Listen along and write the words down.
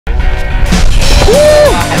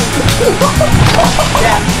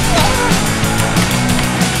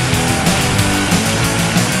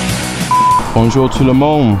Bonjour tout le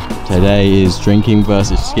monde. Today is drinking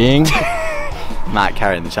versus skiing. Matt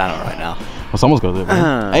carrying the channel right now. Well, someone's got to do it,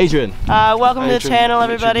 man. Adrian. Welcome to the channel,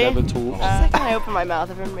 everybody. Never talks. Second I open my mouth,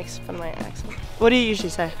 everyone makes fun of my accent. What do you usually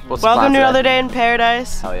say? What's Welcome the to plan another day in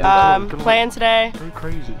paradise. Oh, yeah. Playing today. Go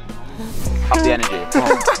crazy. Up the energy. Come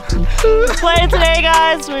on. Playing today,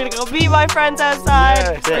 guys. We're gonna go meet my friends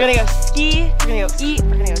outside. We're gonna go ski. We're gonna go eat.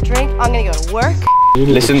 We're gonna go drink. I'm gonna go to work.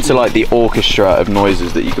 Listen to like the orchestra of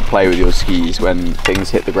noises that you could play with your skis when things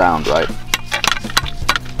hit the ground, right?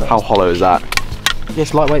 How hollow is that? Yeah,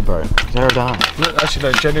 it's lightweight, bro. It's aerodynamic. Look, actually,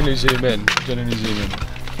 no, genuinely zoom in. Genuinely zoom in.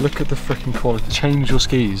 Look at the freaking quality. Change your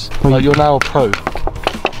skis. Like, you're now a pro.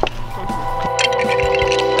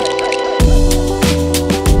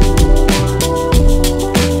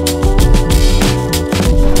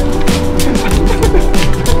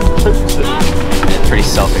 Pretty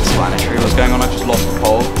self-explanatory. What's going on? I've just lost the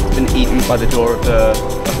pole. Been eaten by the door of the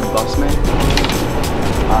bus, mate.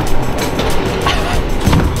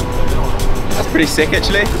 That's pretty sick,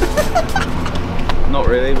 actually. Not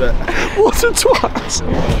really, but. What a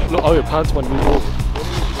twat! Look, oh, your pants might be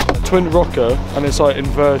twin rocker, and it's like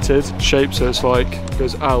inverted shape, so it's like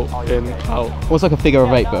goes out, in, out. Well, it's like a figure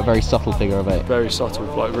of 8, but a very subtle figure of 8. Very subtle,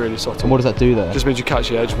 like really subtle. And what does that do there? Just means you catch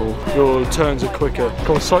the edge more. Your turns are quicker.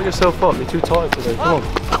 Come on, psych yourself up. You're too tired today. Come on.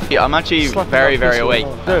 Yeah, I'm actually very, very awake.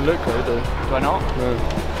 You don't look great, though. Do I not? No.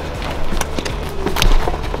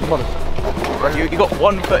 Come on. Bro, you got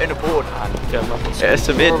 1 foot in a board, man. Yeah, man. Yeah, it's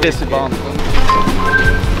a bit disadvantage.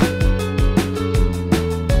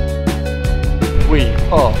 We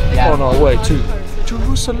are on our way to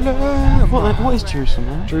Jerusalem. What is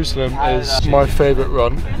Jerusalem? Jerusalem is my favourite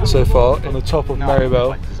run so far. On the top of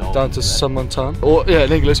Maribel, down to Saint Martin, or yeah,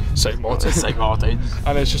 in English, Saint Martin. St. Martin's.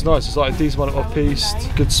 And it's just nice. It's like a decent amount of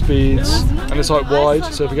off-piste, good speeds, and it's like wide.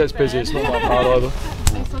 So if it gets busy, it's not that bad either.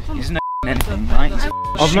 He doesn't know anything, right?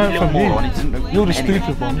 I've learned from you. You're the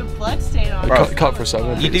stupid one. Bro, Cut for a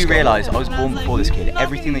second. You do realise I was born before this kid.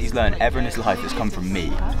 Everything that he's learned ever in his life has come from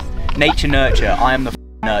me. Nature nurture, I am the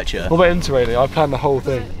nurture. What about interrailing? I planned the whole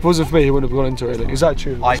thing. If it wasn't for me, he wouldn't have gone interrailing. Is that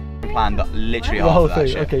true? I planned literally the half whole of that thing.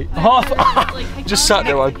 shit. Okay, half. Just sat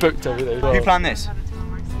there. I booked everything. Who planned this?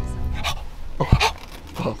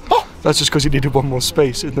 That's just because he needed one more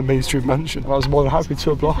space in the mainstream mansion. I was more than happy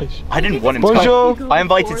to oblige. I didn't want him Bonjour. to. I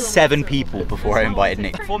invited 7 people before I invited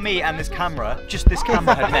Nick. Before me and this camera, just this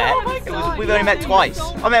camera had met, we've only met twice.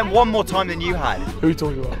 I met him 1 more time than you had. Who are you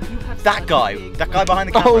talking about? That guy behind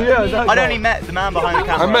the camera. Oh yeah, that guy. I'd only met the man behind the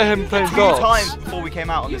camera. I met him playing 2 darts. times before we came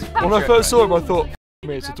out on this. When I first saw him, I thought,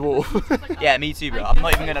 me, it's a dwarf. Yeah, me too, bro. I'm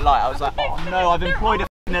not even gonna lie. I was like, oh no, I've employed a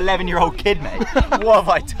 11-year-old kid, mate. What have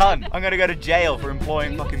I done? I'm gonna go to jail for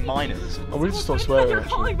employing fucking minors. I need to stop swearing,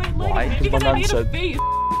 actually. Why? Because my nan said.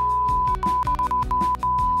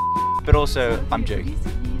 But also, I'm joking.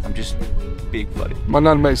 I'm just being funny. My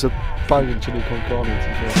nan makes a banging chili con carne. To be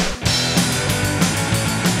fair.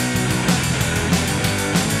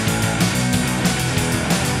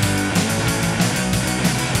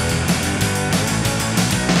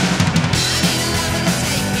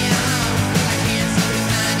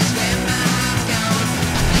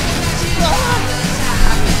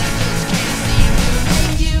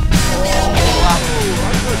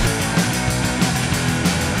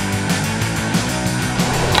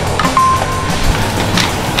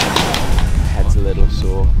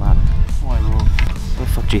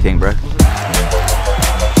 What do you think, bro?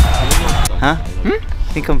 Huh?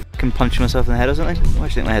 Think I can punch myself in the head or something? Why do you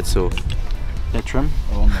think my head's sore? They're trim.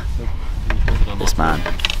 This man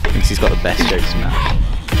thinks he's got the best jokes, man.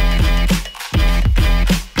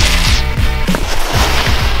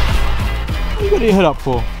 What you got your hood up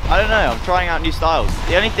for? I don't know, I'm trying out new styles.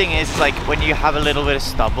 The only thing is, like, when you have a little bit of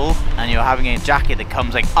stubble and you're having a jacket that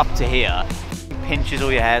comes like up to here, it pinches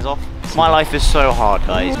all your hairs off. My life is so hard,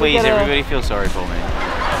 guys. Please, everybody feel sorry for me.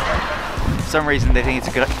 For some reason, they think it's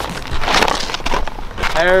a good...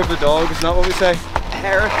 Hair of a dog, isn't that what we say?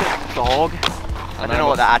 Hair of a dog? I don't know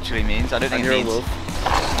what that actually means. I don't think it means... Wolf.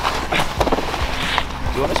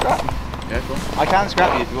 Do you want to scrap? Yeah, go on. I can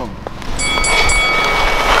scrap you if you want.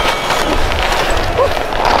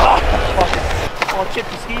 Oh, chip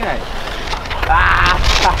the ski, mate.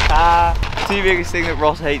 Two biggest thing that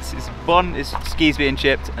Ross hates is 1 is skis being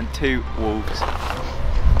chipped and 2 wolves.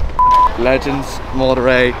 Legends,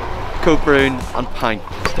 Monterey, Coke Brune and Pint.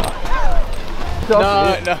 No.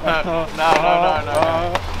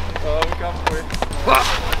 Oh, we come for you.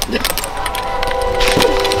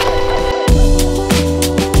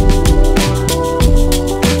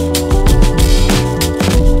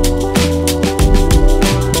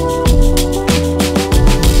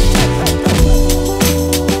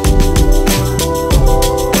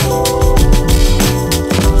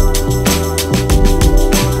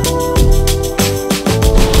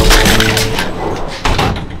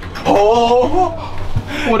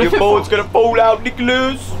 Your board's gonna fall out,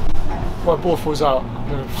 Nicholas. My board falls out. I'm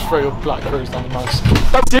gonna throw your black crows down the mouse.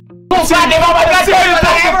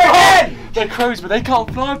 They're crows, but they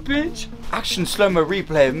can't fly, bitch. Action slow-mo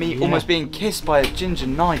replay of me almost being kissed by a ginger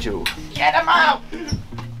Nigel. Get him out!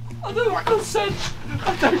 I don't consent.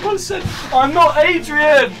 I don't consent. I'm not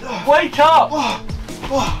Adrian. Wake up.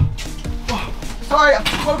 Sorry, I'm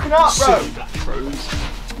woken up, bro. Silly black crows.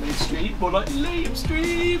 Main Street, more like Lame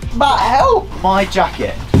Street. But help! My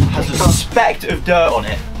jacket has a speck of dirt on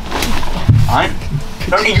it. Right?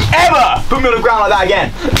 Don't you ever put me on the ground like that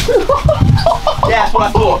again. Yeah, that's what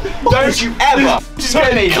I thought. Don't you ever. Just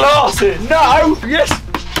get me glasses. No! Yes.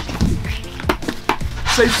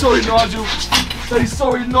 Say sorry, Nigel. Say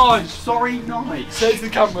sorry, Nige. Sorry, Nige. Say it to the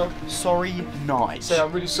camera. Sorry, Nige. Say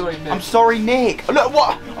I'm really sorry, Nick. I'm sorry, Nick. Look,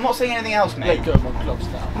 what? I'm not saying anything else, mate. Let go of my gloves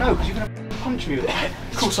now. No, because you're gonna punch me with it.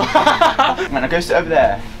 Of course I Man, now go sit over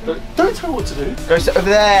there. Don't tell me what to do. Go sit over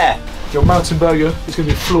there. Your mountain burger is going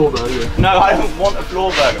to be a floor burger. No, I don't want a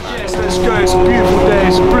floor burger, man. Yes, let's go. It's a beautiful day.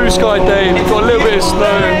 It's a blue sky day. We've got a little bit of snow.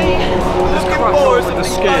 Let's crack on with the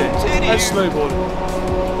skiing and snowboarding.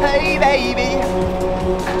 Hey, baby.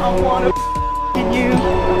 I wanna you.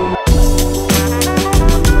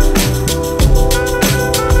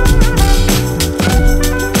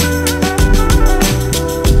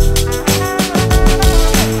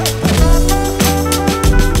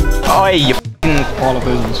 Oi, you f***ing Pile of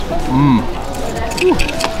business.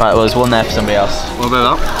 Right, well, there's one there for somebody else. What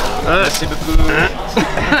about that?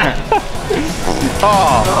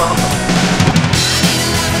 Oh.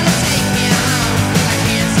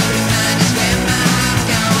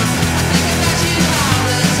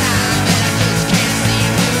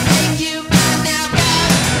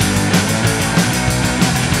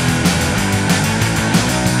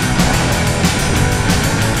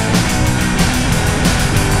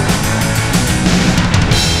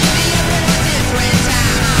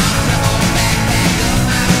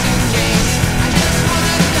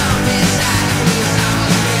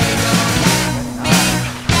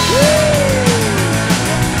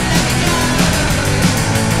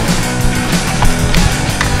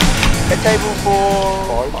 Table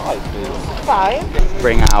for five.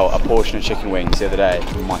 Bring out a portion of chicken wings the other day.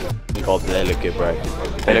 My god, they look good, bro.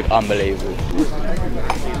 They look unbelievable.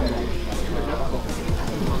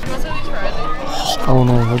 Oh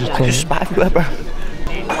no, I just spat everywhere, bro.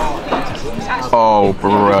 Oh,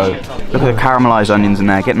 bro. Look at the caramelized onions in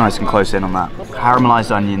there. Get nice and close in on that.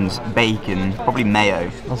 Caramelized onions, bacon, probably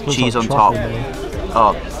mayo, cheese on top.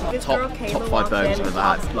 Oh. Top 5 burgers I've ever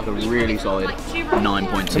had. Like a really solid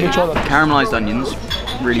 9.2. Caramelized onions,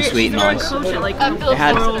 really sweet and nice. It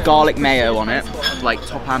had garlic mayo on it, like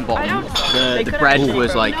top and bottom. The bread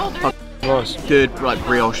was like nice. Good, like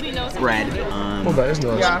brioche bread. Oh, that is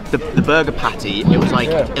nice. The burger patty, it was like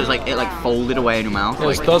it folded away in your mouth. Yeah,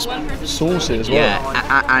 like, it does saucy as well.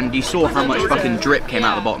 Yeah, and you saw how much fucking drip came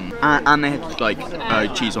out the bottom. And they had like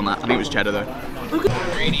cheese on that. I think it was cheddar though.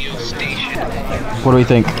 Radio station. What do we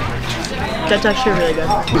think? That's actually really good.